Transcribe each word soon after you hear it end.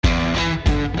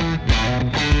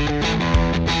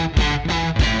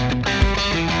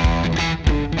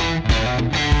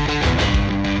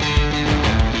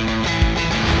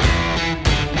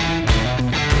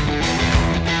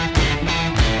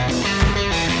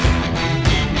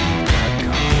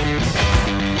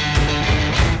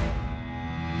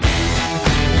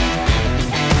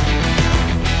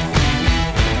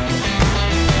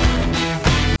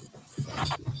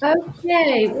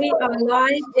Yay, we are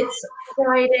live. It's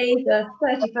Friday, the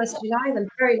 31st of July, the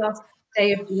very last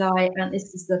day of July, and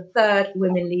this is the third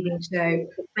Women Leading Show.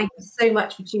 Thank you so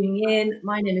much for tuning in.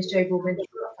 My name is Jo Baldwin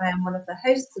Trott. I am one of the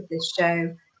hosts of this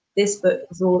show. This book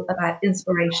is all about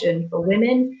inspiration for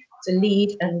women to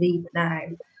lead and lead now.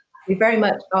 We very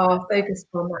much are focused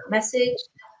on that message.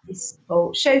 This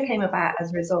whole show came about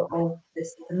as a result of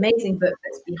this amazing book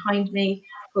that's behind me,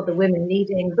 called the Women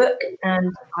Leading book,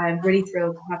 and I'm really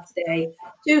thrilled to have today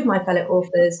two of my fellow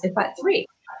authors, in fact three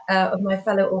of my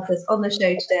fellow authors on the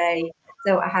show today.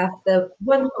 So I have the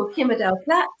wonderful Kim-Adele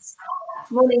Platts.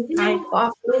 Morning, Kim.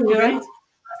 Afternoon, you right?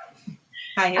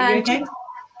 Hi, are you okay?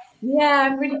 Yeah,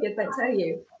 I'm really good, thanks. How are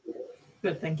you?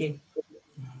 Good, thank you.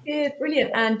 Good,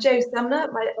 brilliant. And Jo Sumner,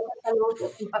 my fellow author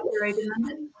from up the road in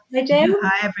London. Hi, Jo.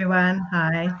 Hi, everyone.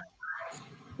 Hi.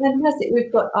 Fantastic.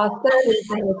 We've got our third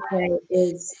author today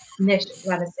is Nish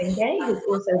Ranasinghe, who's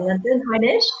also in London. Hi,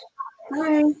 Nish.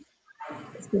 Hi.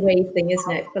 It's the wave thing,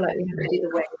 isn't it? I feel like we have to do the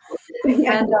wave.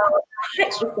 And our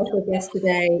extra special guest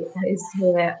today is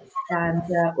here and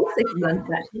also from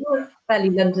London, actually. We're fairly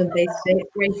London-based today.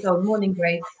 Grace on. Morning,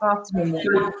 Grace. Afternoon.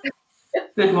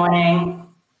 Good morning.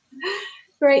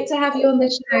 Great to have you on the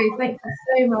show. Thank you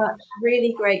so much.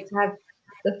 Really great to have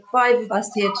the five of us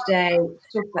here today to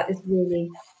talk about this really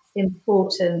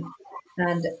important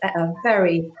and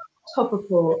very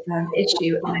topical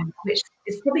issue at the moment, which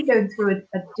is probably going through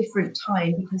a different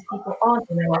time because people aren't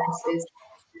in their offices.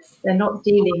 They're not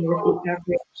dealing with the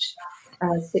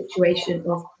average situation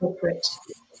of corporate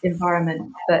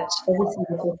environment, but obviously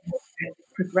we're talking about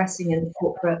progressing in the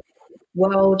corporate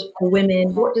world for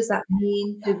women. What does that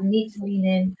mean? Do we need to lean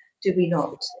in? Do we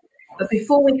not? But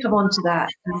before we come on to that,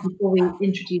 and before we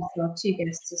introduce our two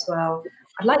guests as well,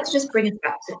 I'd like to just bring us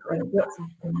back to what's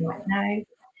happening right now.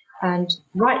 And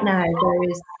right now, there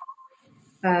is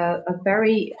a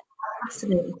very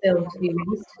fascinating film to be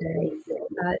released today. It's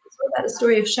all about the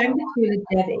story of Shankatula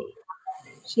Devi.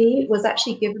 She was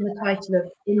actually given the title of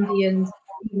India's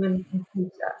human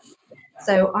computer.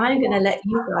 So I'm going to let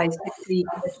you guys quickly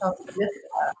have a chance to look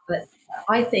at her, but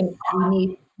I think we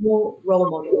need more role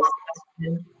models as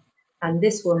women, and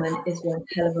this woman is one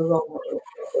hell of a role model.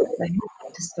 So who'd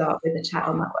like to start with a chat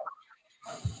on that one?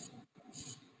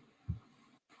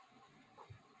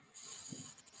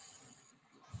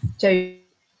 Jo.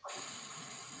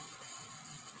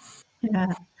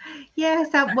 Yes,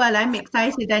 well, I'm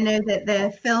excited. I know that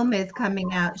the film is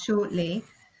coming out shortly,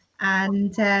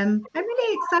 and I'm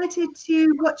really excited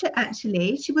to watch it,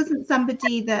 actually. She wasn't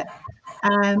somebody that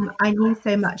I knew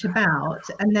so much about,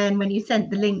 and then when you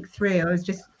sent the link through, I was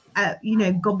just,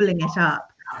 gobbling it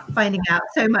up, finding out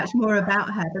so much more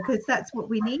about her, because that's what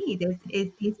we need is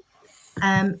these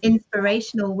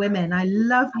inspirational women. I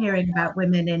love hearing about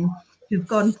women who've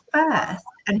gone first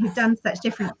and who've done such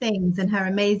different things, and her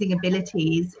amazing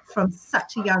abilities from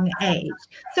such a young age.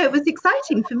 So it was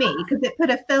exciting for me because it put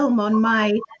a film on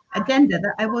my agenda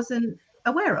that I wasn't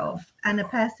aware of and a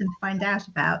person to find out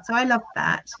about. So I love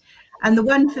that. And the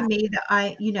one for me that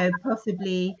I,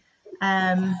 possibly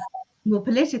more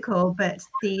political, but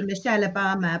the Michelle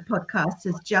Obama podcast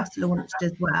has just launched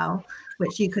as well,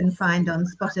 which you can find on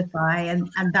Spotify,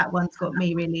 and that one's got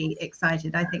me really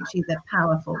excited. I think she's a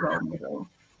powerful role model.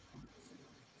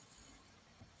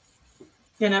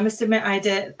 I must admit,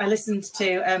 I listened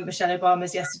to Michelle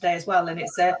Obama's yesterday as well, and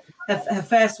it's her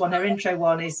first one, her intro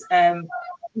one is a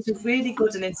really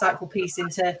good and insightful piece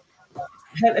into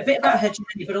her, a bit about her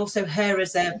journey, but also her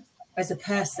as a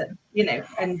person,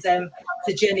 and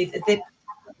the journey,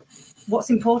 what's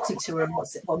important to her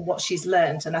and what she's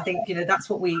learned. And I think that's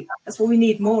what we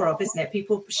need more of, isn't it?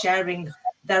 People sharing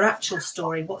their actual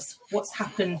story, what's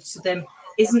happened to them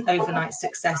isn't overnight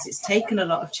success. It's taken a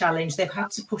lot of challenge. They've had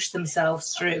to push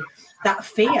themselves through that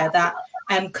fear, that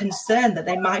concern that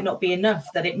they might not be enough,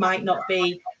 that it might not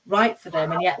be right for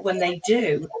them, and yet when they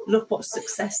do, look what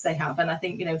success they have. And I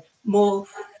think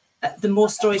the more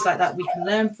stories like that we can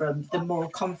learn from, the more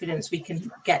confidence we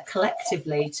can get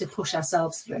collectively to push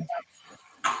ourselves through.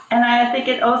 And I think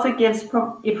it also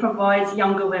provides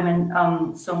younger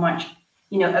women so much,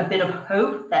 a bit of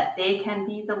hope that they can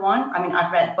be the one. I mean,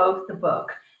 I've read both the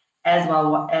book as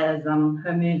well as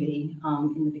her movie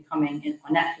in The Becoming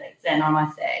on Netflix, and I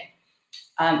must say,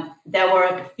 there were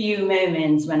a few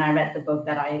moments when I read the book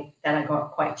that I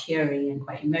got quite teary and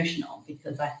quite emotional,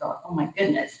 because I thought, oh my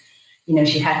goodness,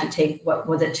 she had to take, what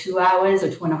was it, 2 hours or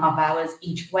 2.5 hours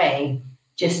each way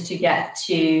just to get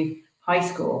to high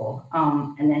school,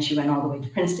 and then she went all the way to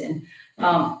Princeton,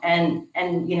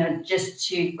 and just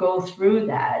to go through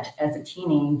that as a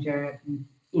teenager.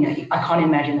 I can't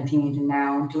imagine a teenager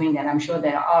now doing that. I'm sure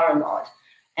there are a lot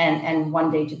and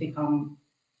one day to become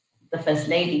the first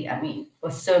lady. I mean, for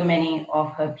so many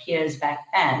of her peers back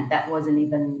then, that wasn't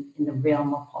even in the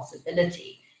realm of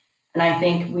possibility. And I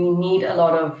think we need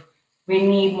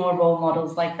more role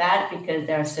models like that, because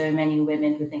there are so many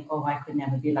women who think, oh, I could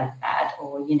never be like that,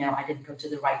 or, I didn't go to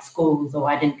the right schools, or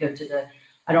I don't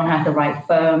have the right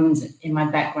firms in my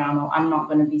background, or I'm not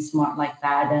going to be smart like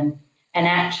that. And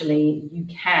actually you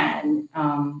can,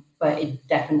 but it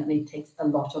definitely takes a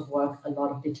lot of work, a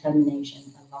lot of determination,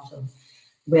 a lot of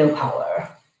willpower.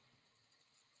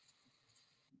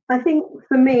 I think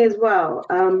for me as well,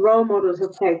 role models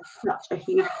have played such a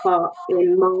huge part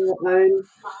in my own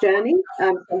journey.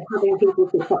 So having people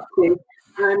to look up to,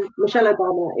 and Michelle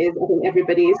Obama is, I think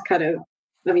everybody's kind of,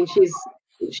 I mean, she's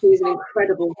an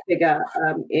incredible figure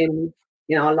in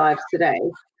our lives today.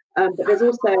 But there's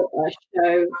also a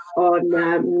show on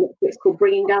Netflix called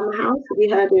Bringing Down the House. Have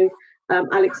you heard of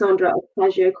Alexandra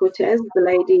Ocasio-Cortez, the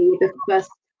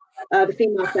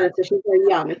female senator? She's very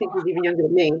young. I think she's even younger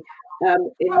than me.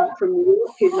 From New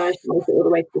York, who's managed to make it all the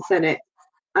way to the Senate.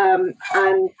 And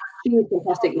she was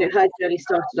fantastic. Her journey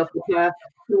started off with her,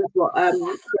 what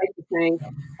Grace was saying,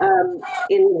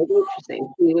 in waitressing.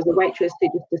 She was a waitress who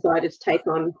just decided to take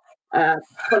on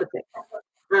politics.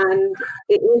 And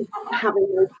it is having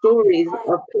those stories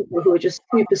of people who are just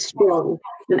super strong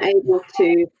and able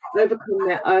to overcome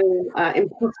their own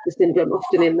imposter syndrome,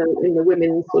 often in the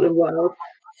women's sort of world.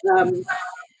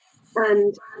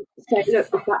 And say, look,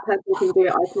 if that person can do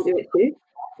it, I can do it too.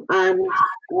 And I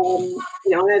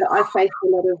know that I faced a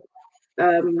lot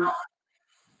of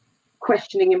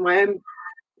questioning in my own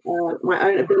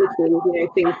ability.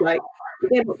 Things like,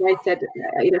 again, what Grace said.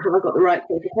 Have I got the right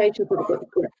qualifications? Have I got the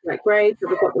right grades?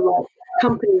 Have I got the right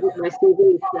companies with my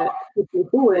CV to push me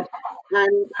forward?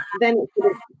 And then it's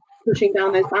sort of pushing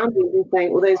down those boundaries and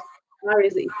saying, all those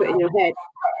barriers that you put in your head,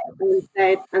 and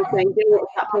saying, if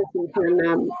that person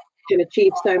can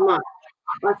achieve so much,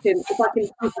 if I can keep a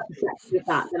perception of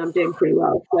that, then I'm doing pretty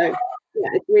well. So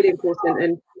yeah, it's really important.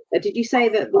 And did you say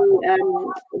that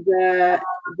the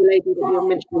lady that you're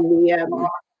mentioning,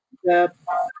 the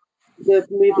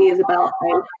movie is about a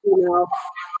female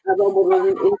role model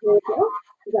in India as well?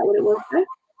 Is that what it was?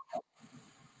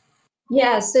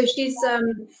 Yeah, so she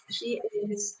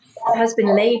has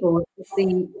been labelled as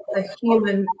the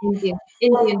human Indian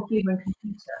human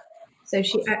computer. So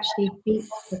she actually beat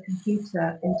the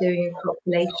computer in doing a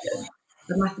calculation,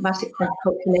 a mathematical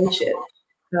calculation,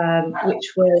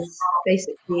 which was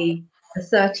basically a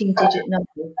 13-digit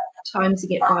number,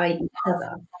 timesing it by each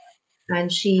other.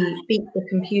 And she beat the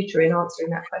computer in answering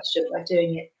that question by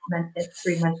doing it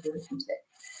through mental arithmetic.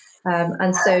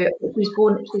 And so she's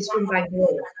from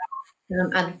Bangalore.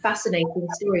 And fascinating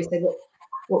stories. So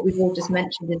what we've all just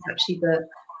mentioned is actually the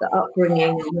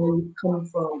upbringing and where you've come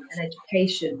from and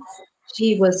education.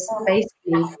 She was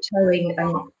basically towing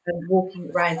and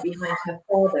walking around behind her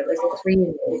father as a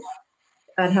 3-year-old,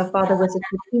 and her father was a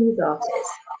trapeze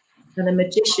artist and a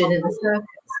magician in the circus.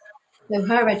 So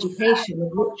her education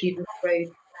was literally the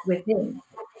road with him,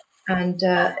 and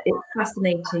it's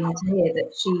fascinating to hear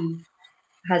that she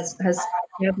has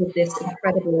gathered this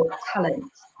incredible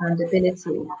talent and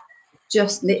ability,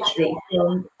 just literally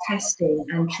from testing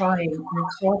and trying and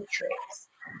card tricks.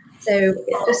 So I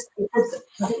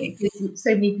think it gives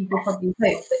so many people probably hope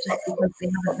that just because they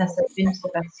haven't necessarily been to the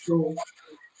best school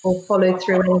or followed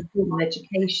through any form of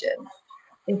education,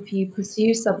 if you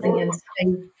pursue something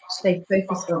and stay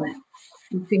focused on it,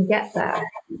 you can get there.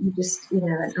 You just,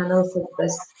 and also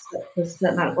there's a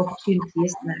certain amount of opportunity,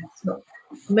 isn't there? It's not,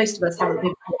 most of us haven't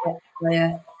been taught by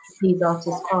a trapeze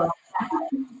artist past.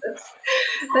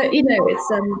 But it's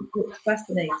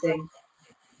fascinating.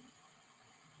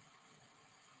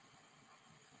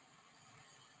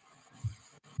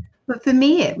 But for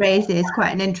me, it raises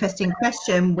quite an interesting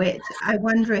question, which I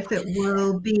wonder if it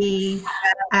will be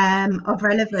of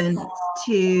relevance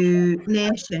to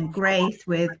Nish and Grace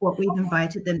with what we've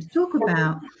invited them to talk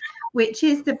about, which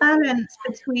is the balance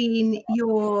between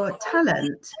your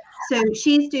talent. So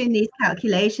she's doing these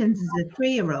calculations as a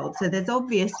 3-year-old. So there's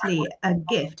obviously a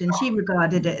gift, and she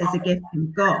regarded it as a gift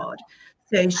from God.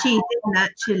 So she didn't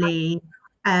actually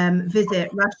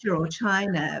visit Russia or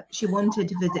China. She wanted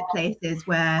to visit places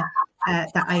where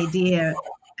the idea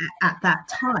at that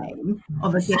time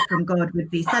of a gift from God would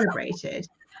be celebrated.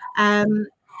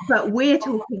 But we're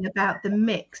talking about the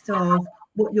mix of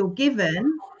what you're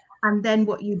given and then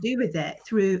what you do with it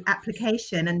through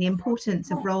application, and the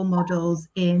importance of role models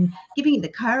in giving you the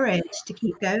courage to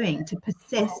keep going, to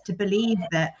persist, to believe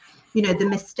that, the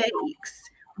mistakes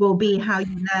will be how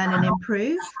you learn and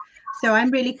improve. So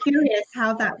I'm really curious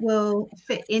how that will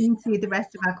fit into the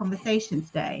rest of our conversation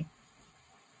today.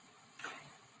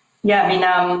 Yeah, I mean,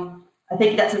 I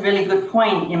think that's a really good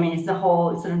point. I mean, it's the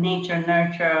whole sort of nature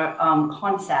nurture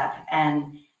concept,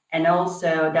 and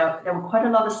also there were quite a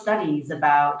lot of studies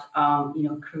about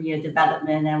career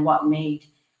development and what made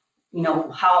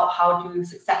how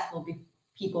do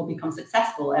people become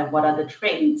successful, and what are the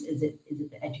traits? Is it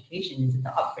the education? Is it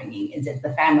the upbringing? Is it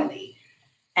the family?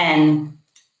 And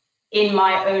in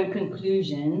my own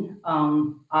conclusion,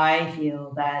 I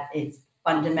feel that it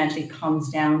fundamentally comes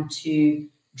down to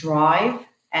drive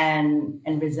and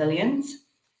resilience.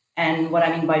 And what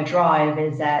I mean by drive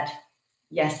is that,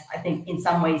 yes, I think in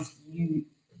some ways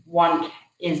one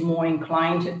is more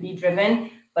inclined to be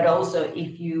driven, but also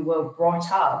if you were brought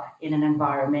up in an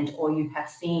environment or you have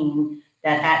seen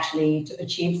that actually to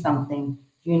achieve something,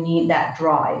 you need that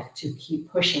drive to keep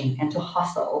pushing and to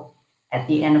hustle at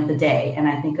the end of the day. And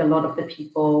I think a lot of the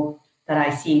people that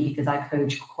I see, because I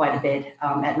coach quite a bit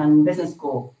at London Business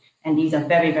School, and these are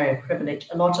very, very privileged.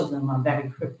 A lot of them are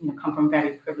come from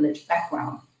very privileged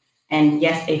background. And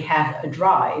yes, they have a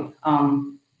drive,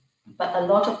 but a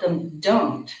lot of them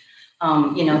don't.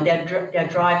 Their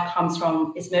drive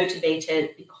is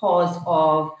motivated because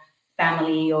of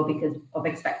family or because of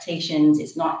expectations.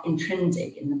 It's not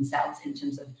intrinsic in themselves in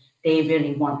terms of they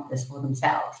really want this for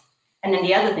themselves. And then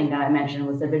the other thing that I mentioned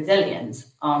was the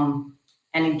resilience.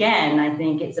 And again, I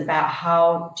think it's about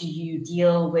how do you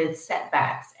deal with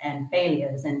setbacks and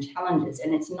failures and challenges.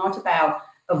 And it's not about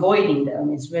avoiding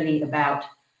them. It's really about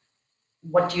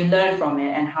what do you learn from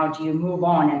it and how do you move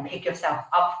on and pick yourself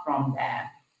up from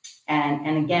there.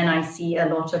 And again, I see a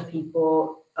lot of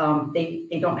people,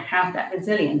 they don't have that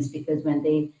resilience, because when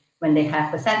they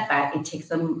have a setback, it takes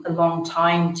them a long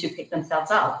time to pick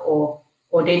themselves up, or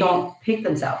they don't pick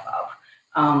themselves up.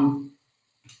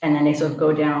 And then they sort of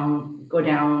go down,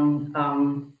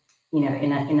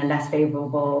 in a less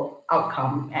favorable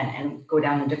outcome and go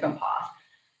down a different path.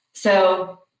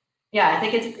 So, yeah, I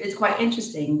think it's quite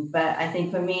interesting. But I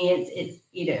think for me,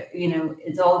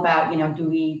 it's all about, do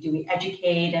we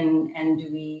educate and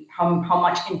do we how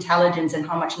much intelligence and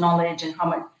how much knowledge and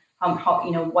how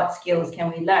what skills can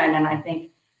we learn? And I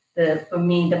think for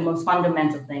me the most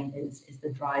fundamental thing is the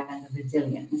drive and the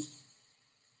resilience.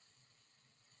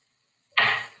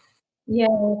 Yeah,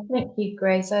 thank you,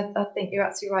 Grace. I think you're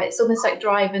absolutely right. It's almost like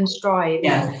drive and strive.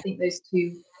 Yeah. I think those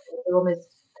two are almost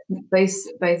both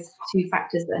two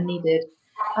factors that are needed.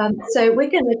 So we're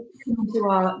going to come to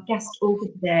our guest author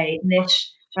today,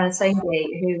 Nish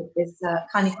Ranasinghe, who is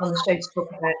kindly on the show to talk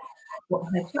about what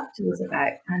her chapter was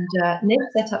about. And Nish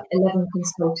set up 11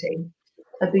 Consulting,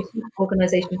 a boutique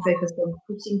organisation focused on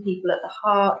putting people at the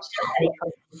heart of any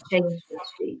kind of change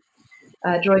strategy.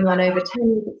 Drawing on over 10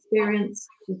 years experience,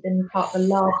 she's been part of a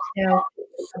large-scale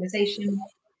organisation,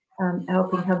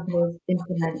 helping companies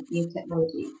implement new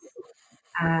technologies.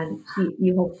 And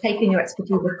you have taken your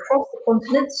expertise across the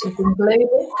continent. She's been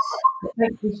global, but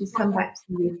hopefully she's come back to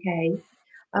the UK.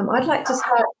 I'd like to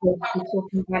start with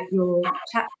talking about your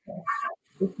chapter,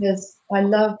 because I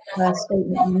love the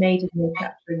statement you made in your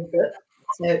chapter in the book.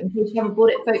 So in case you haven't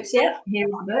bought it, folks, yet, here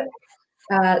is the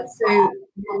book.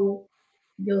 So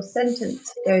your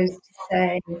sentence goes to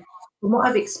say, from what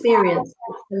I've experienced,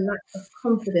 it's the lack of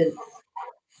confidence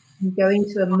in going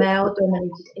to a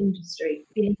male-dominated industry,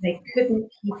 feeling they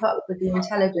couldn't keep up with the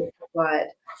intelligence required,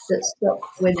 that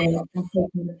stopped women from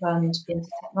taking the plunge into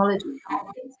technology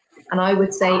companies. And I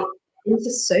would say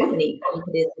into so many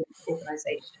companies and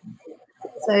organisations.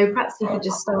 So perhaps you could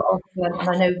just start off, and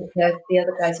I know that the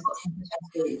other guys have got some questions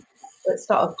for you. Let's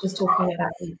start off just talking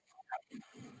about that.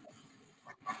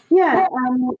 Yeah,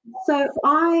 so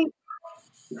I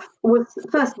was,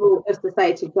 first of all, just to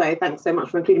say to Jo, thanks so much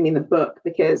for including me in the book,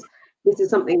 because this is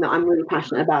something that I'm really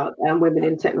passionate about, women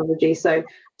in technology. So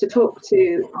to talk to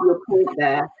your point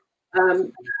there,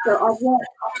 so I've worked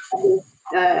with,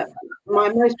 my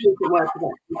most recent work has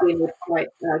actually been with quite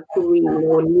green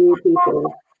or new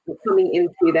people coming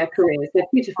into their careers, so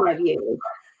 2 to 5 years.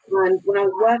 And when I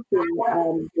was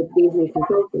working with these new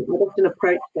consultants, I'd often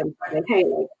approach them to say, hey,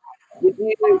 like, would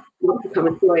you want to come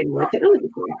and join my technology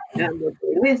team? We're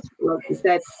doing this. Like you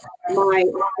said, my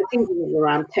thinking is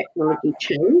around technology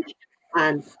change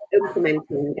and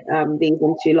implementing these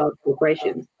into large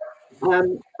corporations.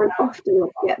 And often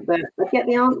I get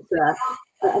the answer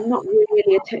that I'm not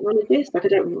really a technologist. Like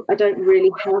I don't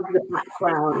really have the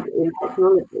background in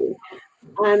technology,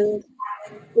 and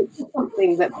it's just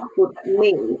something that baffled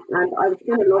me. And I would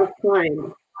spend a lot of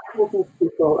time talking to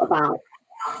people about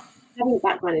having a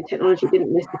background in technology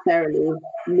didn't necessarily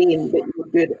mean that you were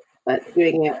good at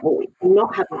doing it, or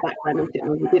not having a background in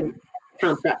technology didn't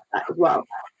counteract that as well.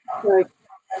 So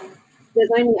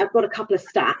I've got a couple of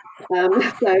stats. So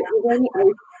there's only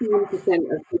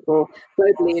 18% of people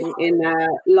globally in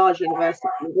large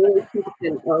universities, only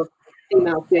 2% of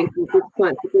females doing computer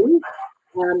science degrees,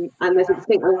 and there's a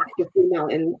distinct lack of female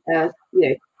in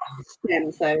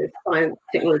STEM, so science,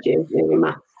 technology, engineering,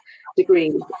 maths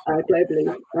degrees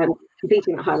globally,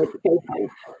 completing at higher education.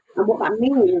 And what that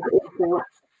means is that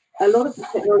a lot of the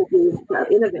technologies that are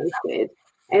innovated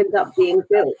end up being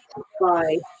built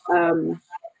by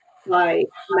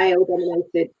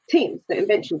male-dominated teams, so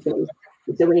invention teams.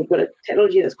 And so when you've got a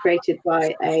technology that's created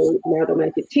by a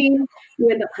male-dominated team, you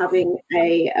end up having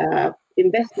a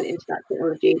investment into that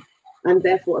technology, and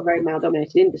therefore a very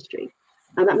male-dominated industry.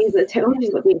 And that means that the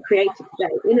technologies that are being created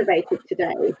today, innovated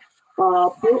today,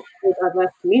 are built for a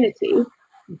diverse community,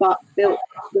 but built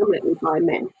predominantly by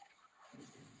men.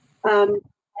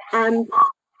 And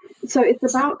so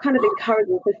it's about kind of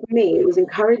encouraging, so for me, it was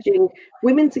encouraging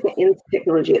women to get into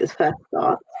technology at the first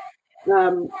start,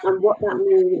 and what that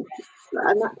means.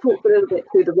 And that talks a little bit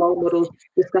through the role model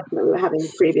discussion that we were having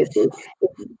previously.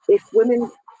 If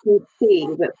women can see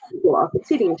that people are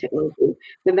succeeding in technology,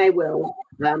 then they will,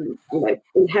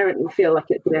 inherently feel like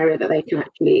it's an area that they can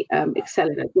actually excel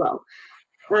in as well.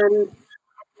 And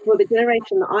for the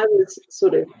generation that I was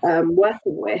sort of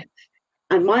working with,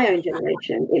 and my own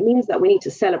generation, it means that we need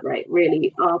to celebrate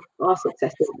really our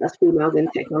successes as females in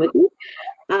technology,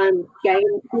 and give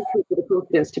people the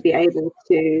confidence to be able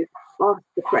to ask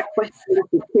the correct questions,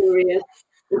 be curious.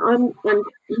 And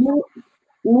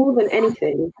more than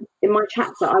anything, in my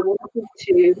chapter, I wanted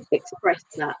to express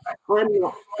that I'm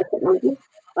not a technologist.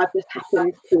 I've just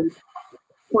happened to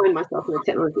find myself in the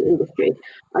technology industry.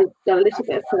 I've done a little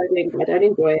bit of coding, but I don't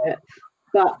enjoy it.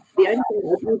 But the only thing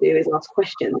I do is ask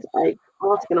questions. I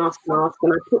ask and ask and ask,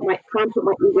 and I try and put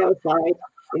my ego aside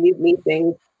in these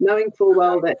meetings, knowing full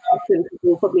well that often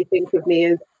people probably think of me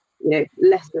as,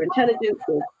 lesser intelligence,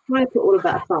 or trying to put all of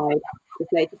that aside to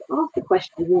say, just ask the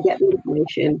questions and get the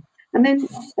information, and then you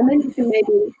can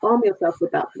maybe arm yourself with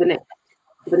that for the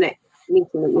next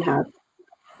meeting that you have.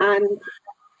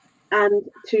 And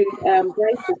to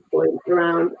Grace's point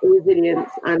around resilience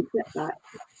and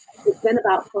setbacks, it's then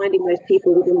about finding those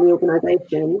people within the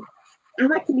organisation,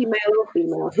 and that can be male or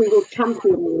female, who will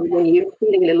champion you when you're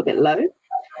feeling a little bit low,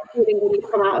 feeling when you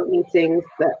come out of meetings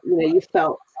that you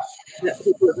felt that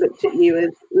people have looked at you as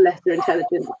lesser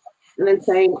intelligent, and then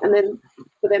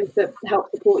for them to help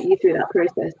support you through that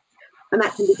process, and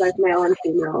that can be both male and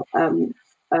female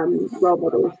role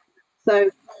models. So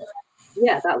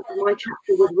yeah, my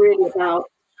chapter was really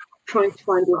about trying to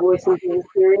find your voice and being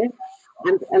curious,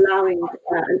 and allowing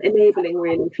and enabling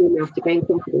really females to gain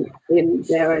confidence in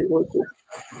their own voices.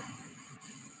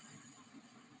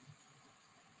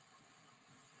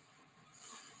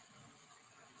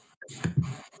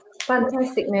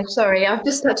 Fantastic, Nish. Sorry, I've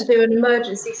just had to do an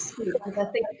emergency scoop because I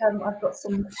think I've got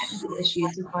some technical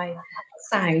issues with my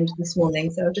sound this morning,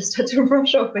 so I've just had to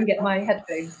rush off and get my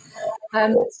headphones.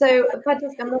 So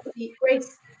fantastic. I'm lucky,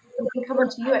 Grace. We can come on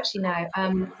to you actually now,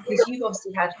 because you've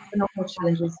obviously had phenomenal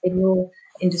challenges in your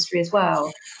industry as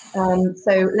well.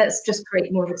 So let's just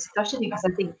create more of a discussion, because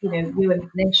I think you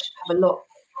and Nish have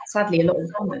sadly a lot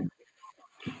in common.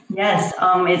 Yes,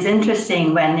 it's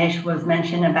interesting when Nish was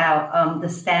mentioned about the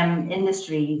STEM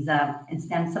industries and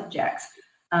STEM subjects,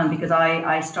 because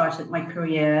I started my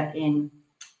career in,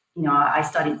 I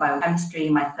studied biochemistry.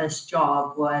 My first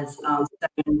job was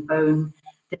studying bone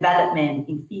development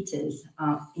in fetus,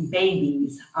 in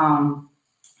babies.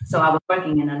 So I was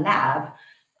working in a lab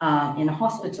in a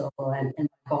hospital, and my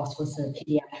boss was a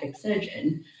pediatric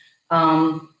surgeon.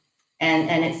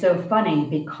 And it's so funny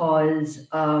because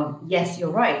yes,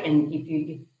 you're right. And if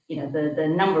the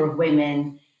number of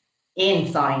women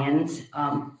in science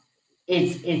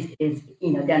is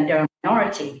they're a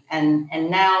minority, and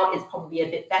now it's probably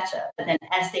a bit better. But then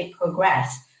as they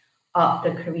progress up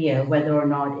the career, whether or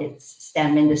not it's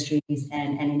STEM industries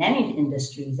and in any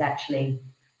industries actually,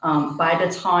 by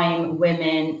the time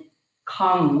women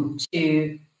come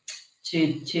to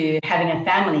having a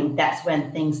family, that's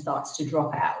when things starts to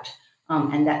drop out.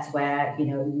 And that's where,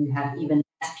 you have even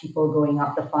less people going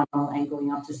up the funnel and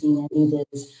going up to senior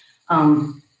leaders.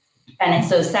 And it's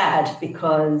so sad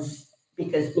because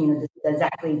this is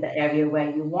exactly the area where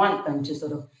you want them to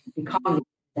sort of become leaders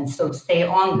and sort of stay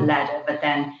on the ladder, but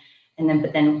then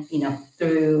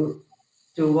through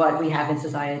what we have in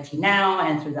society now,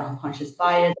 and through the unconscious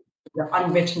bias, the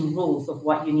unwritten rules of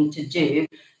what you need to do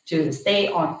to stay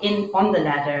on the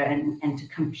ladder and to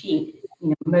compete.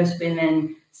 Most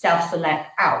women self-select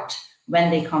out when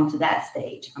they come to that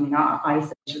stage. I mean, I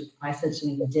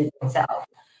certainly did myself.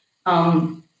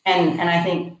 And I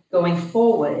think going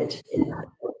forward,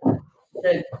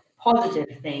 the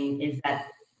positive thing is that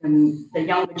the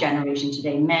younger generation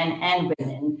today, men and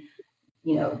women,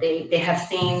 you know, they have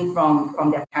seen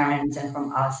from their parents and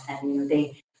from us, and you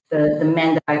know, the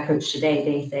men that I coach today,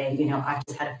 they say, you know, I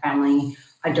just had a family,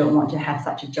 I don't want to have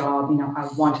such a job, you know, I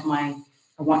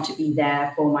want to be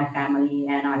there for my family,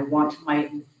 and I want my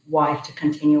wife to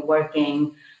continue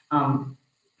working.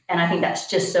 And I think that's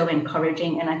just so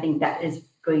encouraging, and I think that is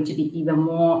going to be even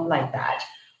more like that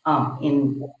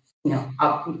in, you know,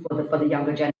 up for the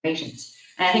younger generations.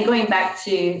 And I think going back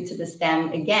to the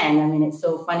STEM again, I mean, it's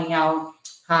so funny how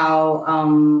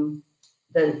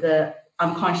the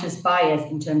unconscious bias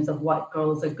in terms of what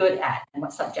girls are good at and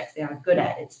what subjects they are good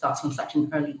at, it starts from such an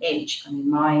early age. I mean,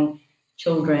 my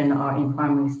children are in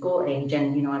primary school age,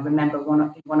 and you know, I remember one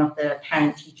of the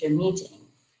parent-teacher meetings.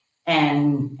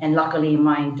 And luckily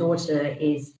my daughter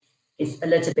is a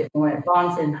little bit more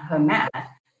advanced in her math,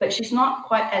 but she's not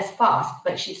quite as fast.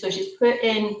 But she's put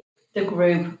in the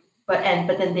group, but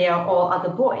then there are all other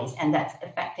boys, and that's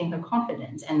affecting her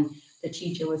confidence. And the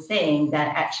teacher was saying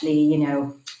that actually, you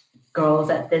know, girls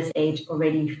at this age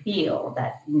already feel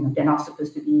that, you know, they're not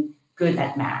supposed to be good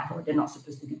at math, or they're not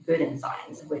supposed to be good in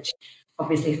science, which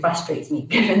obviously frustrates me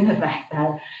given the fact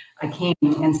that I came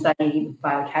and studied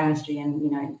biochemistry, and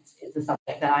you know, it's a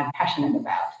subject that I'm passionate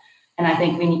about. And I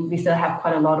think we still have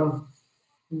quite a lot of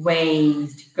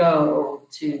ways to go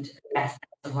to address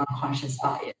the unconscious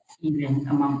bias, even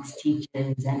amongst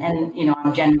teachers. And you know,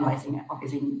 I'm generalizing it.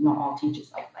 Obviously, not all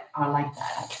teachers are like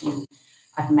that.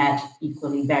 I've met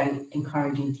equally very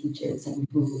encouraging teachers and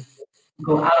who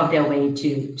go out of their way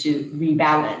to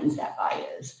rebalance that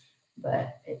bias.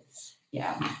 But it's,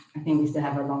 yeah, I think we still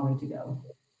have a long way to go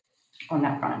on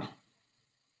that front.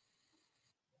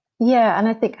 Yeah, and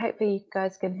I think hopefully you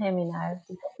guys can hear me now.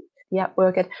 Yeah,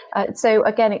 we're good. So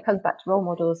again, it comes back to role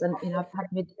models, and you know,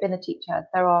 having been a teacher,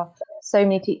 there are so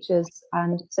many teachers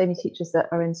and so many teachers that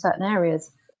are in certain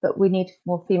areas, but we need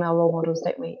more female role models,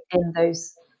 don't we,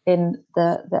 in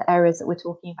the areas that we're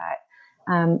talking about.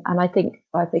 And I think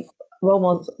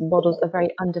role models are very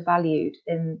undervalued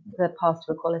in the path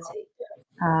to equality.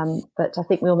 But I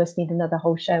think we almost need another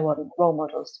whole show on role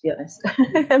models, to be honest,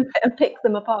 and pick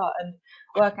them apart and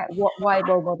work out why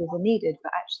role models are needed,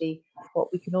 but actually what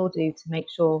we can all do to make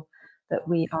sure that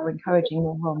we are encouraging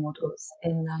more role models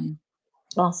in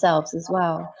ourselves as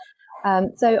well.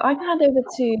 So I can hand over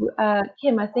to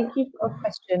Kim. I think you've got a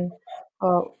question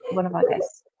for one of our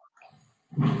guests.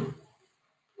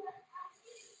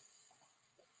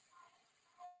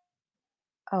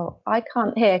 Oh, I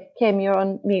can't hear. Kim, you're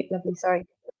on mute, lovely, sorry.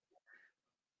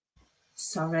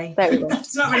 Sorry, there we go.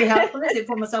 It's not really helpful, is it?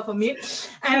 Put myself on mute. So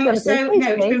no, it's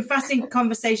been a fascinating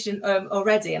conversation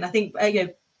already, and I think you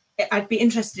know, I'd be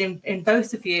interested in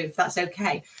both of you, if that's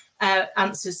okay,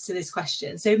 answers to this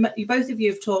question. So both of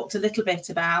you have talked a little bit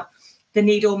about the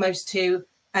need almost to,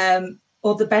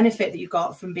 or the benefit that you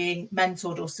got from being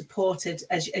mentored or supported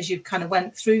as you kind of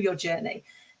went through your journey.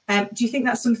 Do you think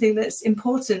that's something that's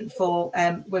important for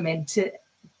women, to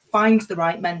find the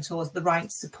right mentors, the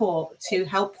right support to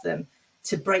help them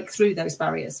to break through those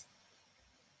barriers?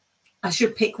 I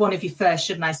should pick one of you first,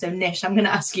 shouldn't I? So Nish, I'm going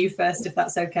to ask you first, if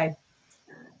that's okay.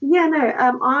 Yeah, no,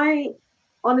 I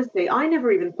honestly, I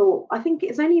never even thought, I think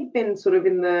it's only been sort of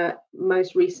in the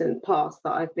most recent past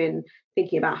that I've been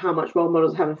thinking about how much role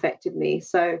models have affected me.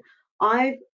 So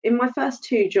in my first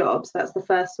 2 jobs, that's the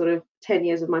first sort of 10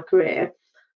 years of my career,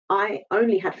 I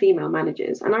only had female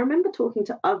managers. And I remember talking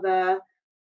to other,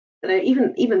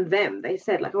 even them, they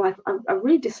said like, oh, I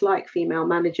really dislike female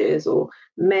managers, or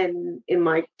men in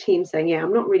my team saying, yeah,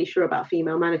 I'm not really sure about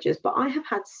female managers, but I have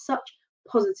had such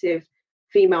positive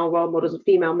female role models and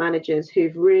female managers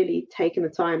who've really taken the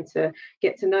time to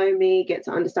get to know me, get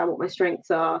to understand what my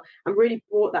strengths are, and really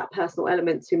brought that personal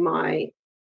element to my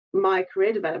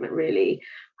career development, really.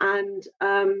 And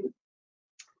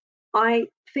I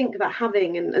think that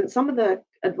having, and some of the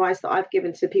advice that I've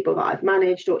given to people that I've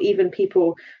managed, or even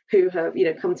people who have, you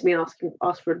know, come to me ask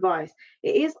for advice,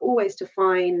 it is always to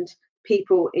find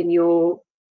people in your,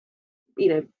 you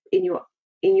know,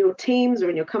 in your teams or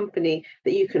in your company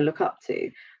that you can look up to.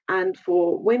 And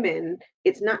for women,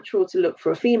 it's natural to look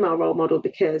for a female role model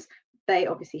because they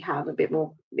obviously have a bit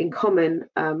more in common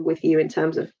with you in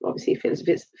terms of obviously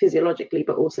physiologically,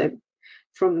 but also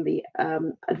from the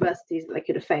adversities that they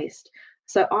could have faced.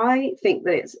 So I think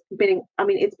that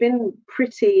it's been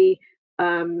pretty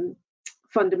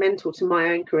fundamental to my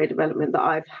own career development that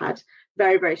I've had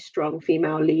very, very strong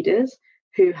female leaders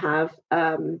who have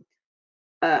been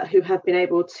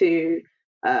able to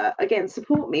again,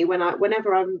 support me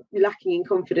whenever I'm lacking in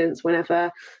confidence,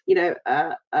 whenever, you know,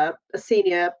 a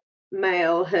senior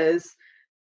male has,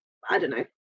 I don't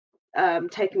know,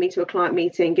 taken me to a client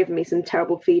meeting, given me some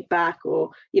terrible feedback, or,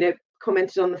 you know,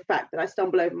 commented on the fact that I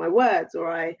stumble over my words,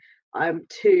 or I'm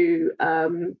too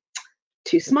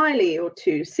smiley or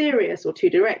too serious or too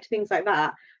direct, things like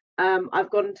that. I've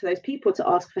gone to those people to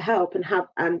ask for help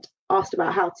and asked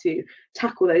about how to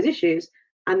tackle those issues,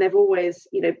 and they've always,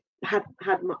 you know, had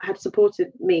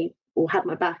supported me, or had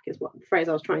my back, is what the phrase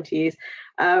I was trying to use.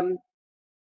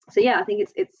 So yeah, I think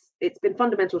it's been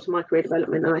fundamental to my career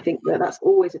development, and I think that's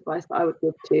always advice that I would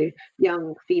give to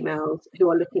young females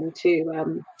who are looking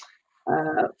to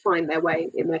find their way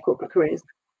in their corporate careers.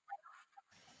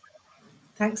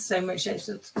 Thanks so much.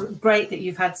 It's great that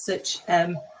you've had such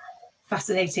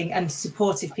fascinating and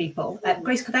supportive people.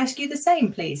 Grace, could I ask you the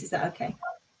same, please? Is that okay?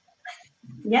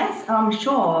 Yes,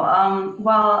 sure.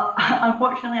 Well,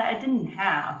 unfortunately, I didn't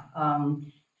have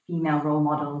female role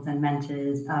models and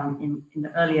mentors in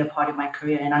the earlier part of my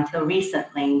career, and until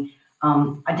recently,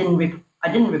 I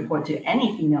didn't report to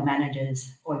any female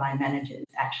managers or line managers,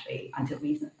 actually, until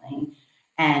recently,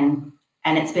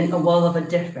 and it's been a world of a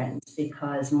difference,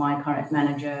 because my current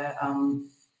manager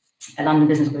at London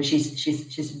Business School,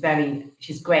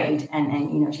 she's great, and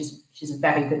you know, she's a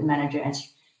very good manager, and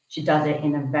she does it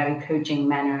in a very coaching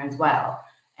manner as well.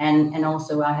 And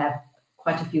also I have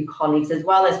quite a few colleagues, as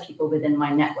well as people within my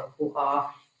network, who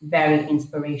are very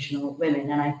inspirational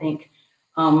women. And I think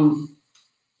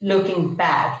looking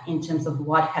back in terms of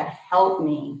what had helped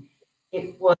me,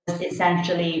 it was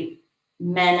essentially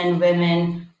men and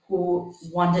women who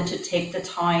wanted to take the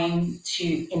time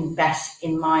to invest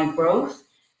in my growth,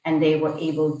 and they were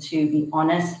able to be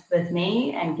honest with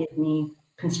me and give me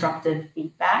constructive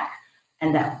feedback.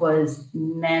 And that was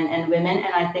men and women.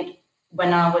 And I think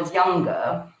when I was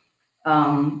younger,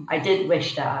 I did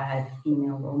wish that I had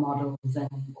female role models,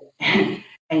 and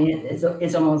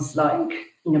it's almost like,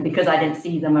 you know, because I didn't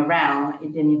see them around,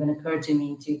 it didn't even occur to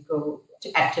me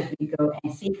to actively go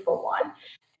and seek for one.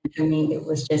 And for me, it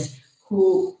was just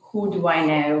who do I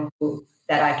know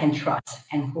that I can trust,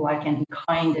 and who I can be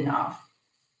kind enough,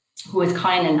 who is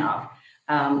kind enough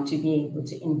to be able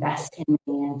to invest in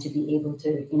me, and to be able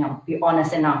to, you know, be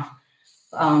honest enough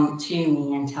to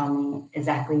me and tell me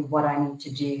exactly what I need to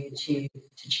do to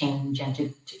change and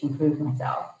to improve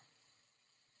myself.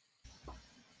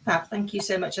 Fab, thank you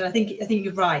so much. And I think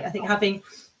you're right. I think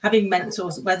having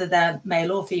mentors, whether they're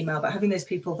male or female, but having those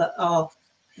people that are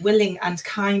willing and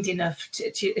kind enough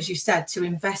to, as you said, to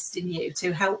invest in you,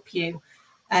 to help you,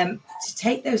 to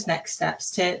take those next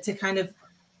steps, to kind of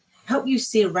help you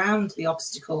see around the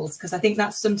obstacles, because I think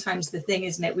that's sometimes the thing,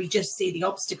 isn't it? We just see the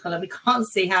obstacle and we can't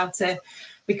see how to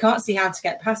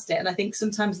get past it. And I think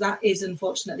sometimes that is,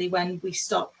 unfortunately, when we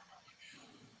stop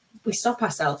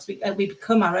ourselves. We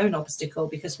become our own obstacle,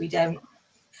 because we don't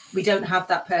have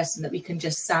that person that we can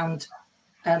just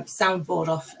soundboard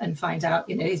off and find out,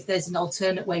 you know, if there's an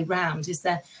alternate way round. Is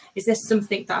there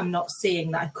something that I'm not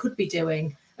seeing that I could be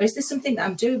doing? Or is there something that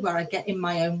I'm doing where I get in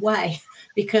my own way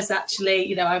because actually,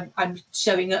 you know, I'm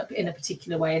showing up in a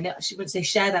particular way, and actually, once they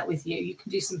share that with you, you can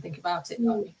do something about it,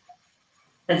 can't you?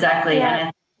 Exactly. Yeah.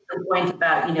 And the point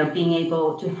about, you know, being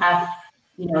able to have,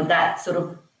 you know, that sort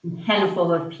of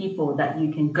handful of people that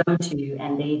you can go to,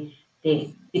 and they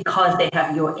because they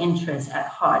have your interests at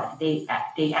heart, they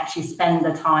actually spend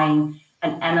the time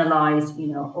and analyze, you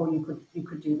know, oh, you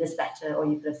could do this better, or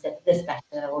you could have said this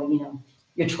better, or, you know,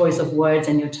 your choice of words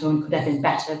and your tone could have been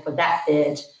better for that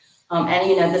bit. And,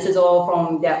 you know, this is all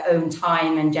from their own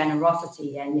time and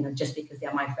generosity, and, you know, just because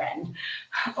they're my friend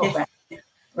or friend.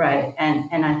 Right.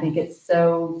 And I think it's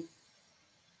so,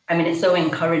 I mean, it's so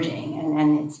encouraging,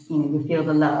 and it's, you know, you feel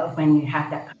the love when you have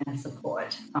that kind of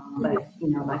support. But, you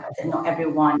know, like I said, not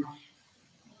everyone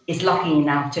is lucky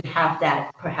enough to have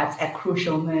that perhaps at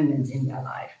crucial moments in their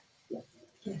life.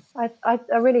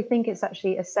 I really think it's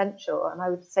actually essential, and I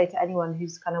would say to anyone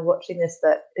who's kind of watching this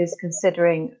that is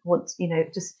considering you know,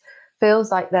 just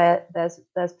feels like there's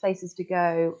places to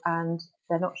go and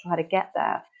they're not sure how to get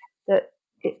there, that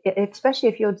especially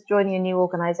if you're joining a new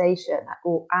organization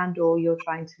or you're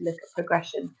trying to look at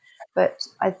progression. But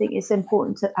I think it's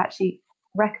important to actually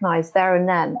recognize there and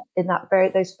then, in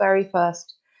those very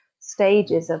first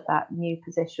stages of that new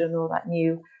position or that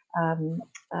new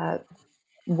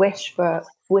wish for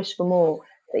more,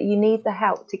 that you need the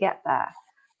help to get there.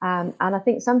 And I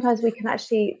think sometimes we can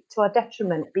actually, to our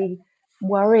detriment, be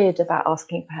worried about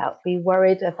asking for help, be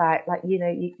worried about, like, you know,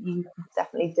 you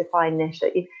definitely define Nish,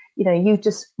 that you know, you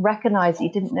just recognize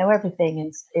you didn't know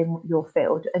everything in your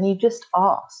field, and you just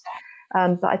asked.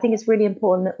 But I think it's really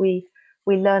important that we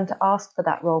we learn to ask for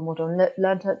that role model and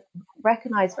learn to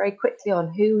recognize very quickly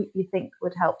on who you think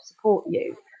would help support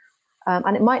you.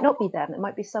 And it might not be them, it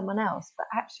might be someone else, but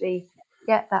actually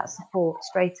get that support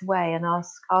straight away and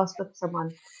ask for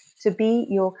someone to be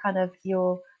your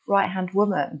right-hand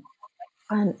woman.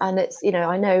 And it's,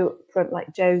 I know from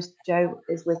like Jo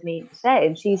is with me today,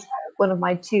 and she's one of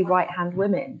my two right-hand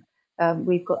women.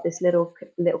 We've got this little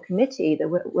committee that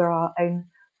we're our own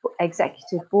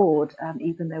executive board,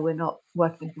 even though we're not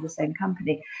working for the same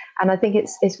company. And I think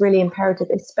it's really imperative,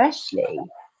 especially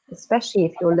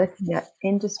if you're looking at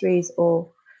industries or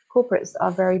corporates that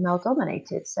are very male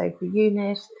dominated. So for you,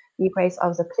 Nish, you, Grace, I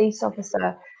was a police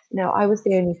officer. I was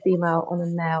the only female on a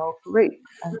male group,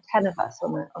 10 of us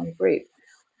on a group.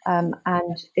 And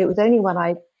it was only when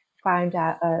I found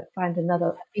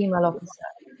another female officer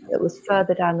that was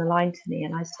further down the line to me,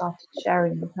 and I started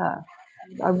sharing with her.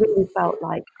 I really felt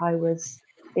like I was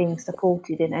being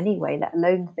supported in any way, let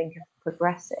alone think of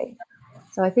progressing.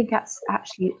 So I think that's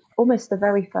actually almost the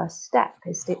very first step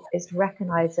is to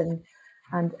recognise and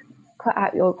put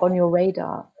out on your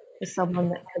radar for someone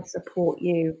that could support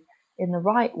you in the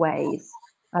right ways.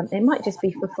 It might just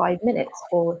be for 5 minutes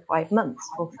or 5 months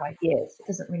or 5 years. It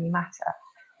doesn't really matter.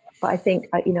 But I think,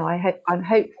 I'm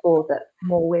hopeful that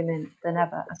more women than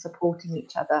ever are supporting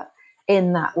each other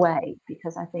in that way,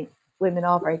 because I think women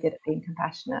are very good at being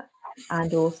compassionate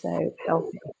and also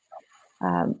helping.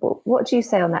 What do you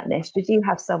say on that, Nish? Did you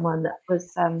have someone that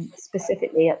was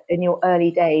specifically in your early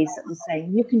days that was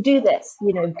saying, you can do this,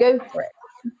 go for it?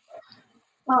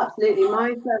 Oh, absolutely. My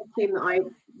first team that I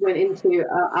went into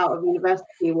out of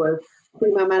university was a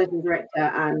female managing director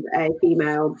and a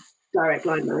female direct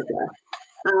line manager.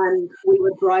 And we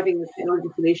were driving the technology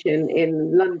solution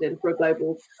in London for a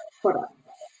global product.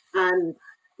 And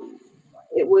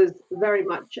it was very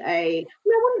much I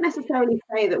wouldn't necessarily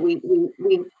say that we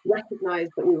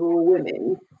recognised that we were all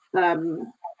women, and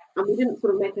we didn't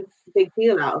sort of make a big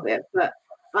deal out of it. But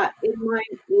in my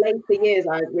later years,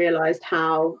 I realised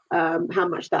how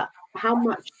much that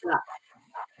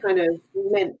kind of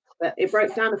meant that it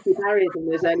broke down a few barriers in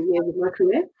those early years of my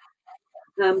career.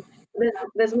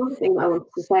 There's another thing that I wanted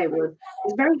to say was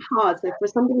it's very hard. So for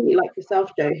somebody like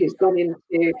yourself, Jo, who's gone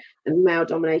into a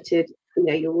male-dominated,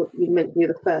 you meant to be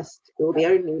the first or the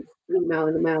only female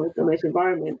in a male-dominated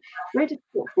environment. It's very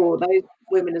difficult for those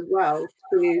women as well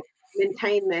to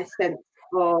maintain their sense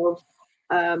of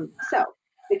self,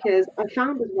 because I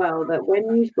found as well that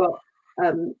when you've got,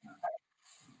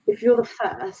 if you're the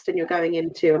first and you're going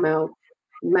into a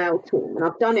male team, and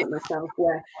I've done it myself,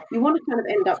 where you want to kind of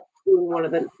end up being one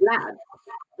of the lads,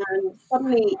 and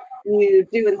suddenly you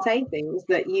do and say things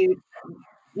that you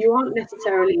aren't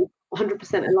necessarily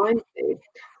 100% aligned to.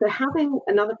 So having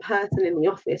another person in the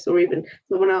office, or even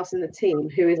someone else in the team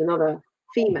who is another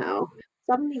female,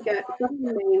 suddenly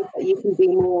means that you can be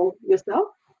more yourself.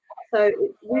 So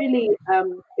it's really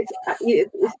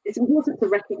it's important to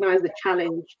recognise the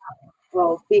challenge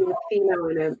of being a female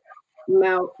in a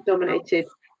male-dominated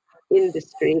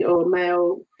industry or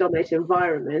male-dominated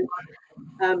environment,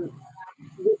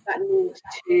 with that need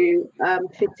to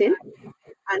fit in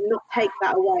and not take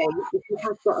that away. If you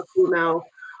have got a female,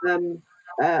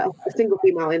 a single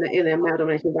female in a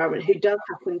male-dominated environment who does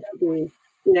happen to be,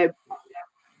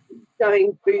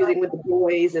 going boozing with the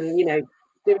boys and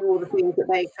doing all the things that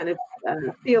they kind of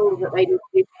feel that they need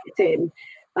to fit in,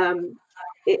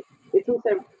 it's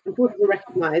also important to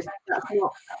recognise that's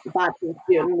not a bad thing to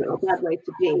do and not a bad way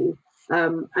to be.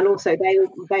 And also they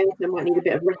also might need a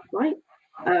bit of respite.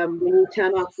 When you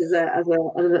turn up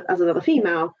as another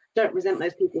female, don't resent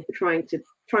those people for trying to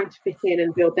fit in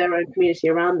and build their own community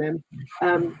around them.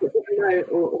 But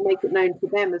or make it known to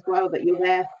them as well that you're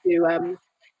there to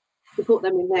support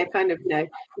them in their kind of, if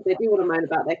they do want to moan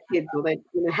about their kids, or they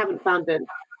haven't found an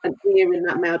ear in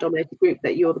that male-dominated group,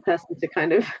 that you're the person to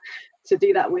kind of to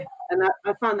do that with. And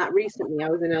I found that recently. I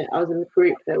was in a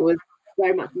group that was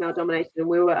very much male-dominated, and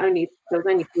there was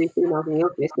only 3 females in the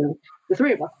office, and the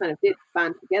 3 of us kind of did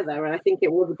band together. And I think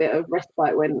it was a bit of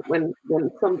respite when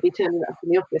somebody turned up in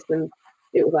the office and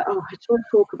it was like, oh, I just want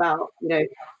to talk about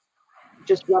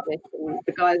just rubbish, and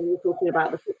the guys were talking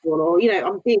about the football, or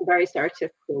I'm being very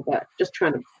stereotypical, but just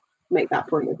trying to make that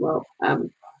point as well.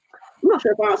 I'm not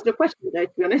sure if I answered the question today,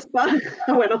 to be honest, but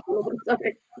I went off on one.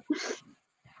 Sorry.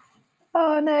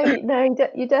 Oh no,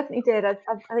 you definitely did. I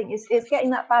think it's getting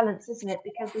that balance, isn't it?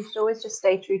 Because we should always just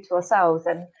stay true to ourselves.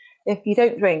 And if you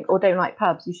don't drink or don't like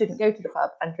pubs, you shouldn't go to the pub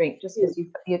and drink just because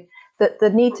the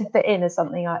need to fit in is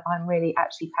something I'm really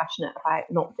actually passionate about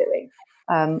not doing.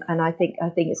 And I think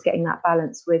it's getting that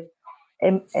balance with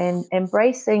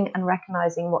embracing and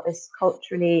recognizing what is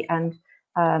culturally and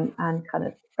and kind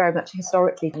of very much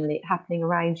historically happening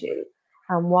around you,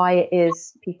 and why it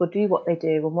is people do what they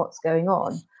do and what's going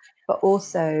on. But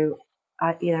also,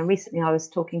 recently I was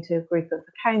talking to a group of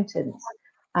accountants,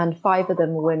 and 5 of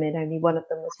them were women, only 1 of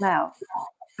them was male.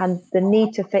 And the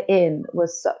need to fit in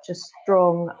was such a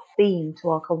strong theme to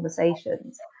our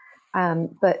conversations.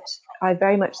 But I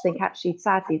very much think, actually,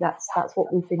 sadly, that's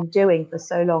what we've been doing for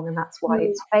so long, and that's why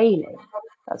it's failing.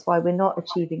 That's why we're not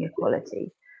achieving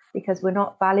equality, because we're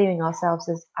not valuing ourselves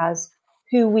as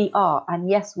who we are. And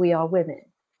yes, we are women,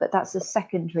 but that's a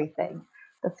secondary thing.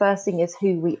 The first thing is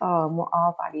who we are and what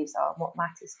our values are and what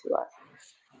matters to us.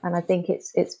 And I think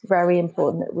it's very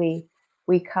important that we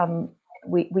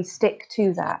stick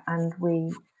to that, and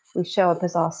we show up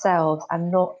as ourselves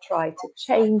and not try to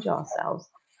change ourselves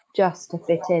just to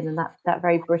fit in. And that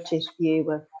very British view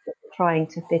of trying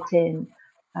to fit in,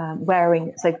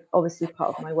 wearing, so obviously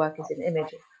part of my work is in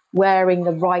image, wearing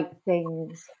the right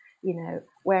things,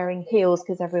 wearing heels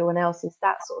because everyone else is,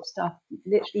 that sort of stuff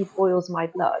literally boils my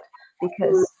blood,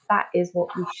 because that is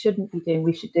what we shouldn't be doing.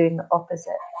 We should be doing the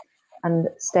opposite and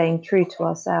staying true to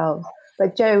ourselves.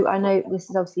 But Jo, I know this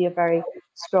is obviously a very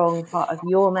strong part of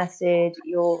your message,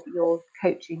 your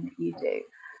coaching that you do.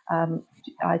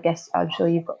 I guess I'm sure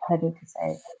you've got plenty to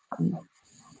say.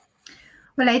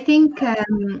 Well, I think,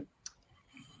 do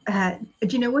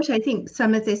you know what? I think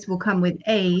some of this will come with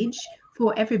age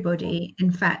for everybody.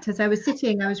 In fact, as I was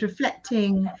sitting, I was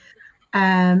reflecting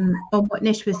on what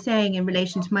Nish was saying in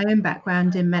relation to my own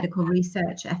background in medical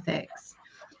research ethics.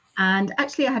 And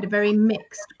actually, I had a very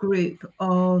mixed group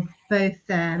of both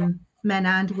men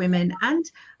and women,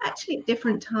 and actually at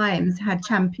different times had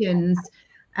champions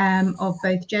of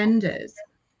both genders.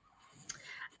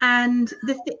 And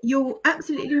you're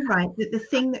absolutely right that the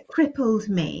thing that crippled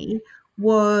me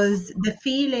was the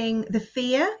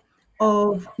fear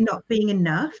of not being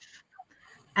enough.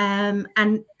 And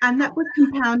that was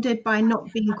compounded by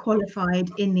not being qualified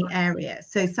in the area.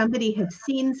 So somebody had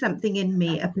seen something in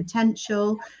me, a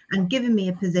potential, and given me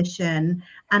a position,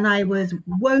 and I was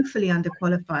woefully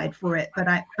underqualified for it. But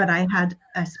I had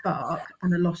a spark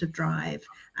and a lot of drive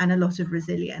and a lot of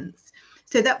resilience.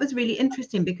 So that was really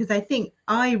interesting, because I think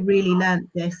I really learned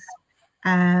this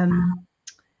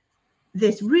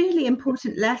this really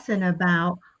important lesson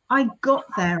about, I got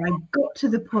there, I got to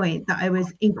the point that I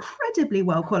was incredibly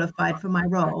well qualified for my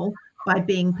role by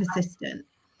being persistent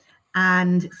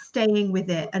and staying with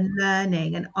it and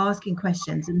learning and asking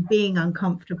questions and being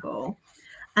uncomfortable.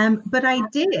 But I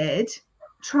did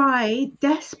try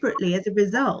desperately, as a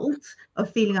result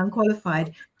of feeling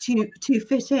unqualified, to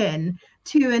fit in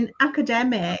to an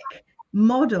academic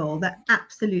model that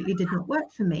absolutely did not work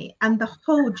for me. And the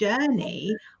whole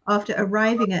journey, after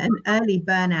arriving at an early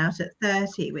burnout at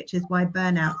 30, which is why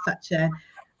burnout's such a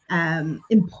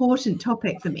important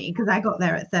topic for me, because I got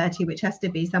there at 30, which has to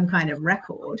be some kind of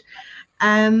record,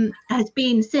 has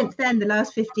been since then, the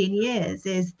last 15 years,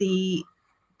 is the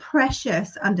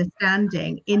precious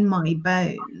understanding in my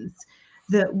bones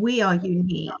that we are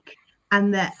unique,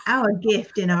 and that our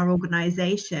gift in our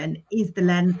organization is the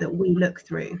lens that we look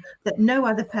through, that no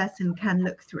other person can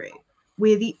look through.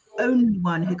 We're the only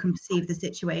one who can perceive the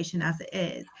situation as it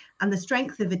is. And the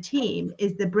strength of a team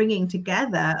is the bringing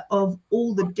together of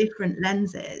all the different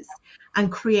lenses and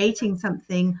creating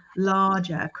something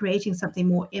larger, creating something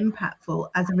more impactful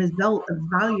as a result of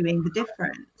valuing the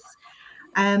difference.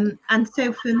 And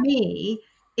so for me,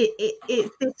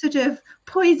 it's this sort of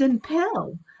poison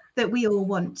pill that we all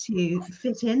want to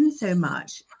fit in so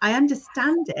much. I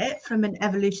understand it from an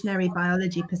evolutionary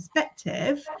biology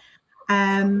perspective,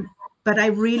 but I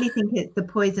really think it's the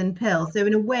poison pill. So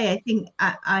in a way, I think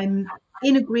I'm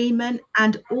in agreement,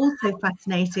 and also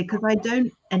fascinated, because I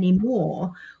don't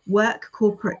anymore work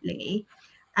corporately.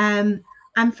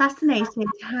 I'm fascinated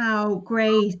how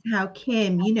Grace, how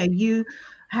Kim,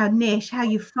 how Nish, how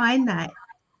you find that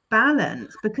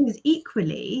balance, because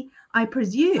equally, I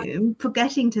presume, for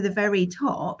getting to the very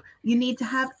top, you need to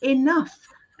have enough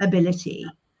ability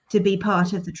to be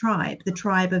part of the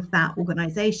tribe of that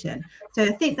organization. So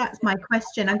I think that's my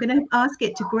question. I'm going to ask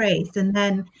it to Grace, and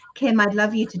then Kim, I'd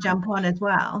love you to jump on as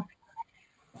well.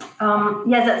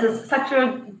 Yes, that's such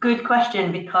a good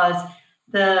question, because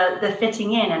the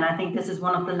fitting in, and I think this is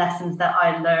one of the lessons that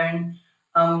I learned,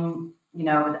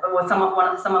 or some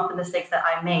of the mistakes that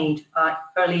I made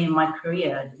early in my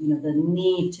career. The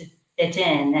need to fit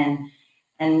in,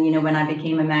 and when I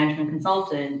became a management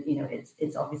consultant,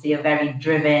 it's obviously a very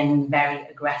driven, very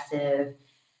aggressive,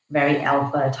 very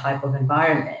alpha type of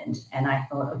environment, and I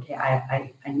thought, okay,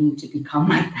 I need to become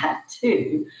like that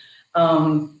too.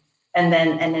 And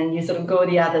then you sort of go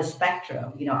the other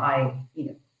spectrum.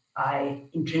 I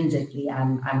intrinsically,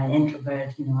 I'm an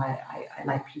introvert. You know, I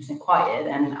like peace and quiet,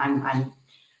 and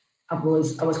I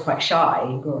was quite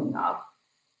shy growing up.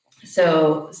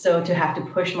 So to have to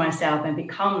push myself and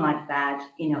become like that,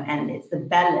 you know, and it's the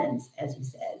balance, as you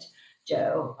said,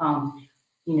 Jo.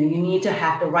 You know, you need to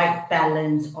have the right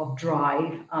balance of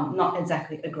drive, not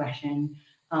exactly aggression,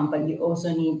 but you also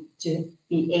need to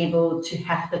be able to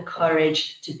have the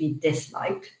courage to be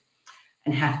disliked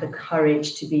and have the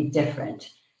courage to be different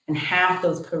and have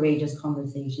those courageous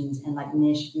conversations. And like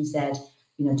Nish, you said,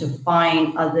 you know, to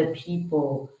find other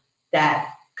people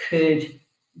that could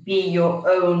be your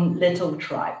own little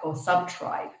tribe or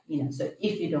sub-tribe, you know. So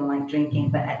if you don't like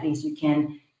drinking, but at least you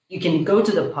can go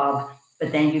to the pub,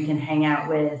 but then you can hang out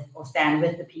with or stand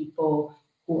with the people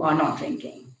who are not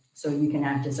drinking. So you can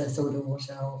have just a soda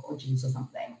water or juice or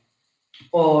something.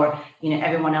 Or, you know,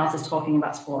 everyone else is talking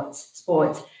about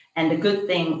sports. And the good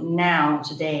thing now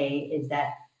today is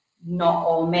that not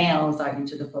all males are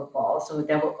into the football. So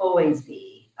there will always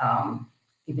be,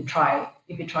 if you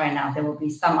try now, there will be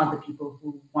some other people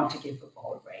who want to give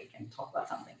football a break and talk about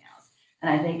something else.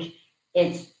 And I think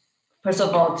it's, first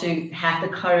of all, to have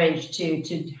the courage to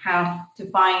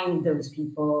find those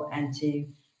people and to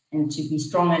be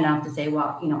strong enough to say,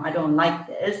 well, you know, I don't like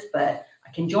this, but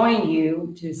I can join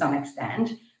you to some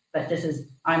extent, but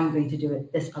I'm going to do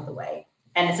it this other way.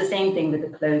 And it's the same thing with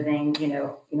the clothing, you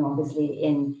know,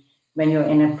 obviously when you're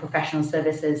in a professional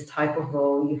services type of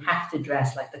role, you have to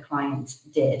dress like the clients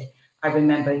did. I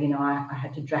remember, you know, I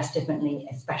had to dress differently,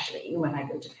 especially when I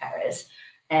go to Paris,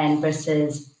 and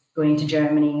versus going to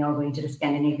Germany or going to the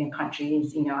Scandinavian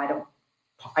countries, you know,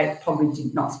 I probably do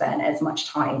not spend as much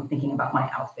time thinking about my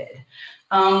outfit.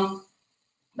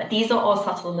 But these are all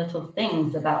subtle little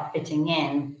things about fitting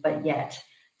in, but yet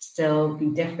still be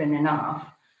different enough.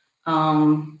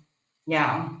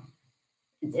 Yeah,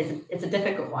 it's a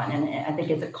difficult one, and I think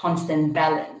it's a constant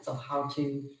balance of how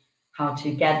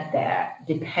to get there,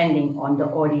 depending on the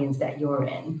audience that you're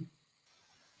in.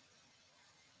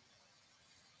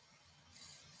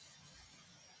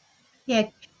 Yeah.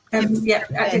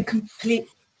 I can complete.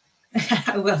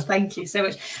 Well, thank you so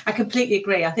much. I completely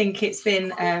agree. I think it's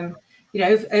been, you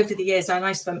know, over the years, and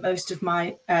I spent most of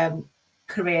my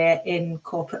career in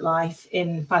corporate life,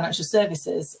 in financial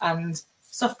services and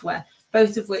software,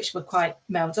 both of which were quite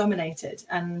male dominated.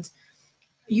 And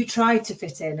you try to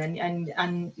fit in,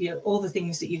 and you know, all the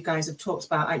things that you guys have talked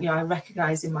about. You know, I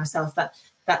recognise in myself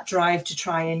that drive to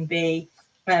try and be.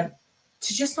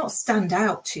 To just not stand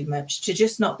out too much, to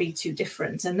just not be too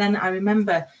different. And then I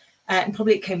remember, and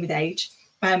probably it came with age,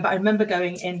 but I remember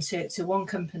going into one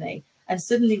company and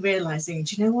suddenly realising,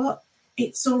 do you know what?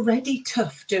 It's already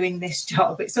tough doing this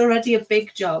job. It's already a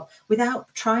big job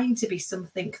without trying to be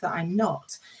something that I'm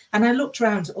not. And I looked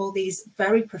around at all these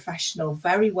very professional,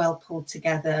 very well pulled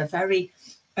together, very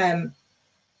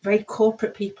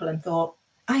corporate people and thought,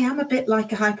 I am a bit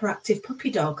like a hyperactive puppy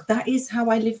dog. That is how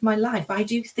I live my life. I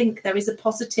do think there is a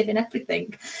positive in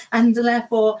everything. And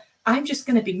therefore, I'm just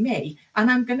going to be me,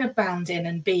 and I'm going to bound in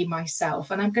and be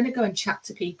myself. And I'm going to go and chat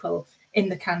to people in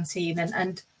the canteen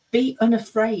and be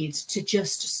unafraid to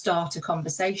just start a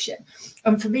conversation.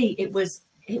 And for me, it was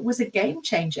a game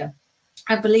changer.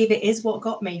 I believe it is what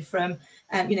got me from,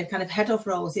 you know, kind of head of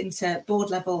roles into board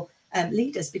level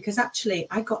leaders, because actually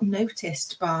I got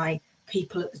noticed by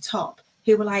people at the top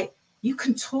who were like, you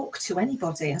can talk to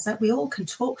anybody. I was like, we all can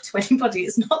talk to anybody.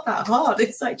 It's not that hard.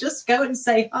 It's like, just go and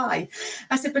say hi.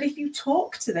 I said, but if you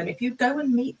talk to them, if you go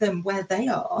and meet them where they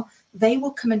are, they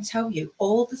will come and tell you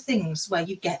all the things where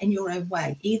you get in your own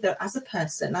way, either as a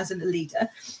person, as a leader,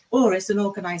 or as an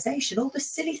organisation, all the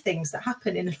silly things that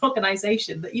happen in an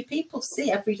organisation that you people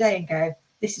see every day and go,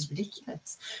 this is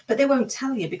ridiculous. But they won't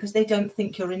tell you because they don't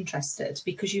think you're interested,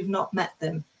 because you've not met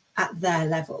them at their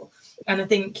level. And I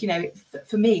think, you know,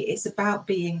 for me, it's about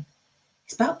being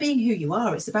who you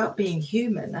are. It's about being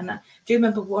human. And I do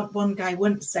remember one guy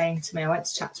once saying to me, I went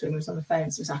to chat to him, he was on the phone,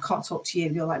 so he was like, I can't talk to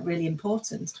you, you're like really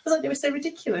important. I was like, it was so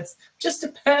ridiculous, just a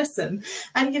person.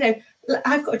 And, you know,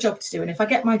 I've got a job to do, and if I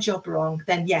get my job wrong,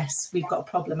 then yes, we've got a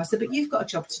problem. I said, but you've got a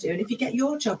job to do, and if you get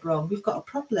your job wrong, we've got a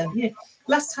problem. You know,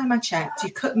 last time I checked,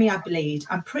 you cut me, I bleed.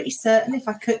 I'm pretty certain if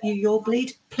I cut you, you'll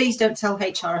bleed. Please don't tell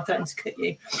HR I threatened to cut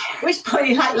you. At which point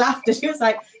he like laughed, and he was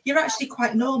like, you're actually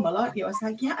quite normal, aren't you? I was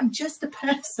like, yeah, I'm just a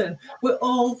person. We're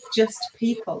all just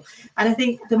people. And I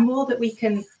think the more that we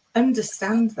can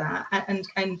understand that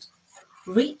and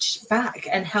reach back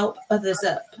and help others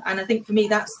up. And I think for me,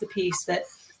 that's the piece that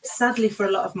sadly for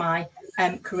a lot of my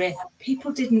career,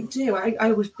 people didn't do.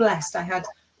 I was blessed. I had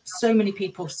so many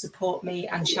people support me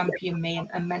and champion me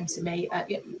and mentor me,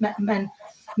 men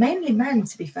mainly men,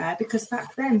 to be fair, because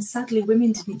back then, sadly,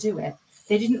 women didn't do it.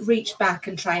 They didn't reach back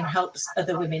and try and help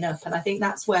other women up. And I think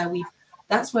that's where we've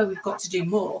got to do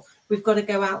more. We've got to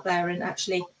go out there and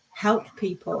actually help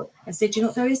people and say, do you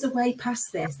know, there is a way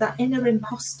past this. That inner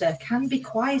imposter can be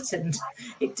quietened.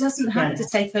 It doesn't have to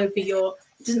take over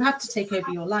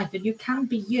your life, and you can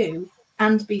be you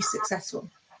and be successful.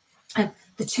 And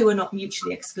the two are not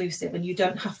mutually exclusive, and you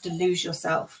don't have to lose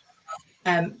yourself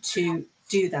to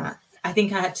do that. I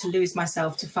think I had to lose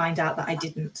myself to find out that I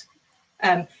didn't.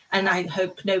 And I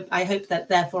hope that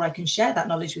therefore I can share that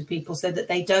knowledge with people so that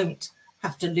they don't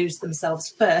have to lose themselves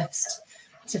first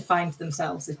to find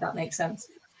themselves, if that makes sense.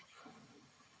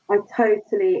 I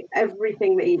totally,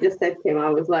 everything that you just said, Kim, I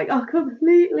was like, oh,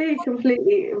 completely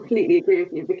agree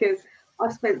with you, because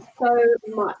I've spent so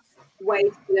much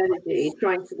wasted energy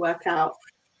trying to work out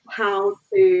how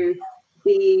to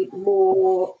be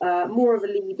more of a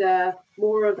leader,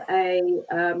 more of a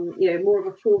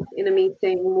force in a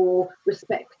meeting, more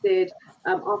respected,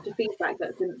 after feedback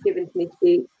that's been given to me to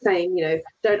be saying,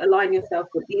 don't align yourself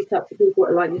with these types of people,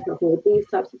 align yourself with these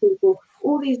types of people,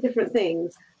 all these different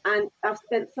things. And I've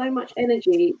spent so much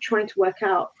energy trying to work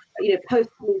out,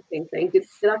 post-meeting thing. Did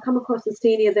I come across as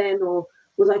senior then, or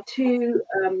was I too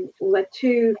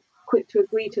quick to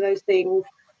agree to those things?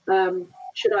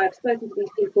 Should I have spoken to these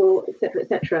people, etc.,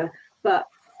 etc.? But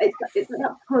it's at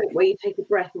that point where you take a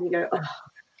breath and you go, oh,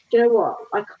 do you know what?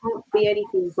 I can't be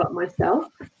anything but myself.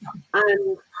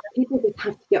 And people just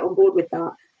have to get on board with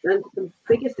that. And the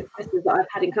biggest successes that I've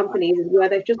had in companies is where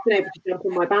they've just been able to jump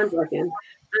on my bandwagon.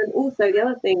 And also the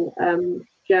other thing,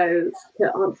 Jo,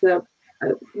 to answer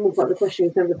more about the question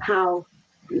in terms of how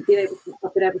I've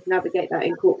been able to navigate that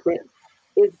in corporate,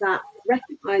 is that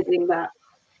recognizing that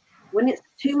when it's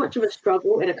too much of a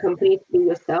struggle in a company to be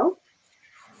yourself,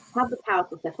 have the power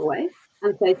to step away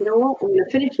and say, you know what, I'm going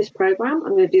to finish this program.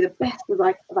 I'm going to do the best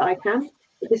that I can.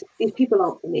 But these people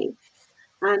aren't for me.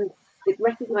 And it's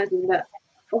recognizing that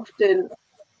often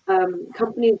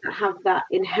companies that have that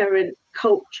inherent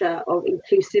culture of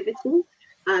inclusivity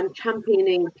and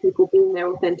championing people being their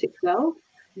authentic selves,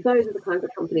 those are the kinds of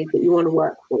companies that you want to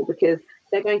work for, because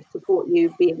they're going to support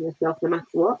you being yourself no matter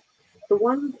what. The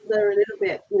ones that are a little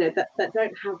bit, that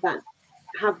don't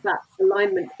have that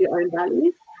alignment to your own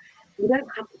values, you don't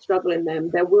have to struggle in them.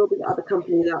 There will be other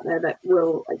companies out there that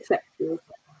will accept you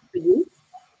for you,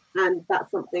 and that's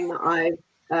something that I've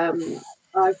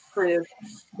kind of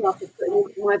started putting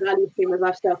into my value stream as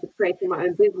I've started creating my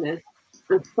own business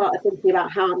and started thinking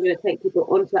about how I'm going to take people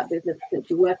onto that business,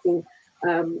 potentially working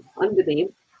under me.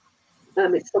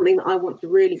 It's something that I want to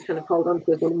really kind of hold on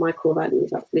to as one of my core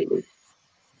values. Absolutely.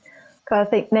 I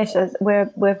think, Nish,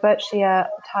 we're virtually at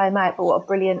time out, but what a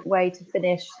brilliant way to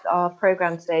finish our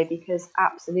program today, because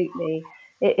absolutely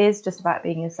it is just about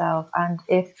being yourself. And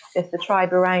if the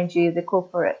tribe around you, the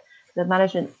corporate, the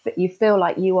management, you feel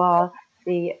like you are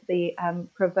the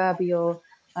proverbial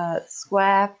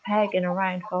square peg in a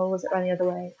round hole, was it run the other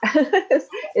way?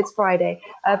 It's Friday.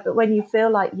 But when you feel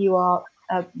like you are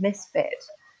a misfit,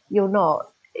 you're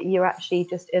not. You're actually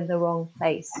just in the wrong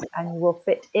place, and you will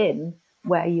fit in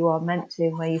where you are meant to,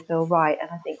 where you feel right. And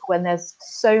I think when there's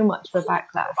so much of a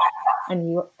backlash and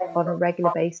you on a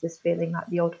regular basis feeling like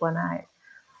the odd one out,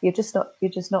 you're just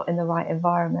not in the right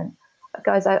environment.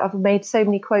 Guys, I've made so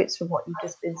many quotes from what you've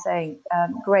just been saying.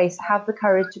 Grace, have the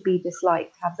courage to be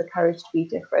disliked, have the courage to be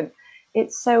different.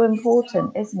 It's so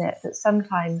important, isn't it, that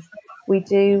sometimes we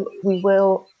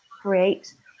will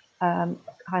create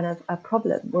kind of a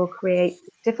problem, we'll create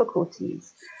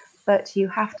difficulties, but you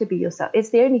have to be yourself.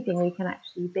 It's the only thing we can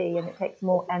actually be, and it takes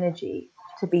more energy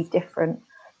to be different,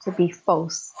 to be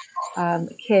false.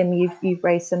 Kim, you've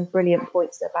raised some brilliant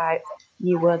points about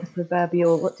you were the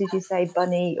proverbial, what did you say,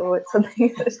 bunny or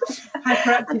something?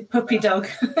 Hyperactive puppy dog.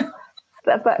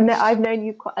 But no, I've known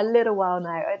you quite a little while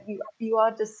now, and you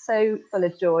are just so full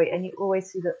of joy, and you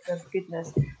always see the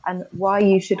goodness and why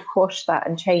you should quash that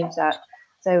and change that.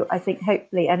 So I think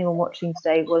hopefully anyone watching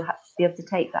today will be able to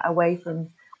take that away from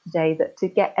today, that to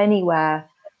get anywhere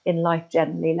in life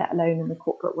generally, let alone in the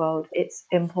corporate world, it's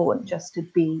important just to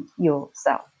be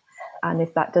yourself. And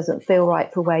if that doesn't feel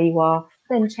right for where you are,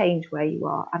 then change where you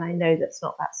are. And I know that's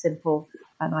not that simple,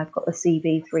 and I've got the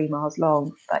CV 3 miles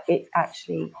long, but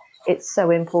it's so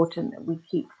important that we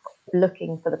keep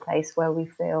looking for the place where we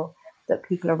feel that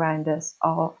people around us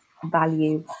are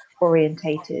value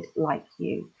orientated like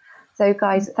you. So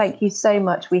guys, thank you so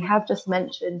much. We have just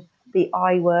mentioned the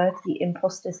I word, the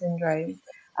imposter syndrome,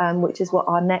 which is what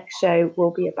our next show will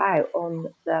be about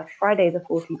on the Friday, the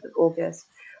 14th of August.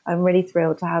 I'm really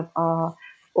thrilled to have our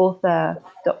author,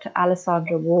 Dr.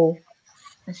 Alessandra Wall.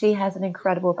 She has an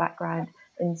incredible background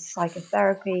in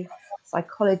psychotherapy,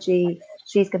 psychology.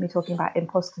 She's going to be talking about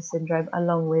imposter syndrome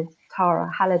along with Tara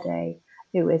Halliday,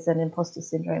 who is an imposter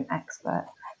syndrome expert.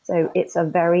 So it's a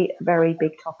very, very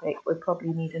big topic. We'll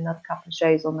probably need another couple of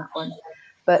shows on that one.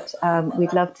 But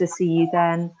we'd love to see you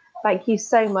then. Thank you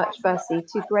so much, firstly,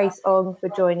 to Grace Ong for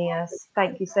joining us.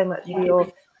 Thank you so much for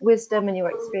your wisdom and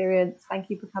your experience. Thank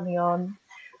you for coming on.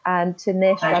 And to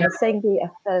Nish Ranasinghe,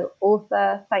 a fellow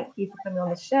author, thank you for coming on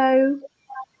the show.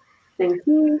 Thank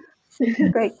you.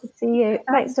 Great to see you.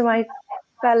 Thanks to my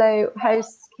fellow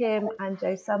hosts, Kim and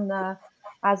Jo Sumner.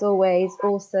 As always,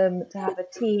 awesome to have a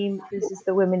team. This is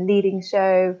the Women Leading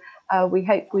Show. We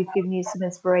hope we've given you some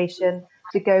inspiration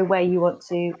to go where you want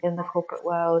to in the corporate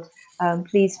world.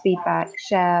 Please feedback,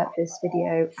 share this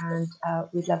video, and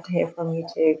we'd love to hear from you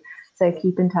too. So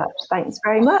keep in touch. Thanks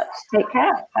very much. Take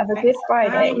care. Have a good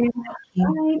Friday.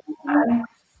 Bye. Bye.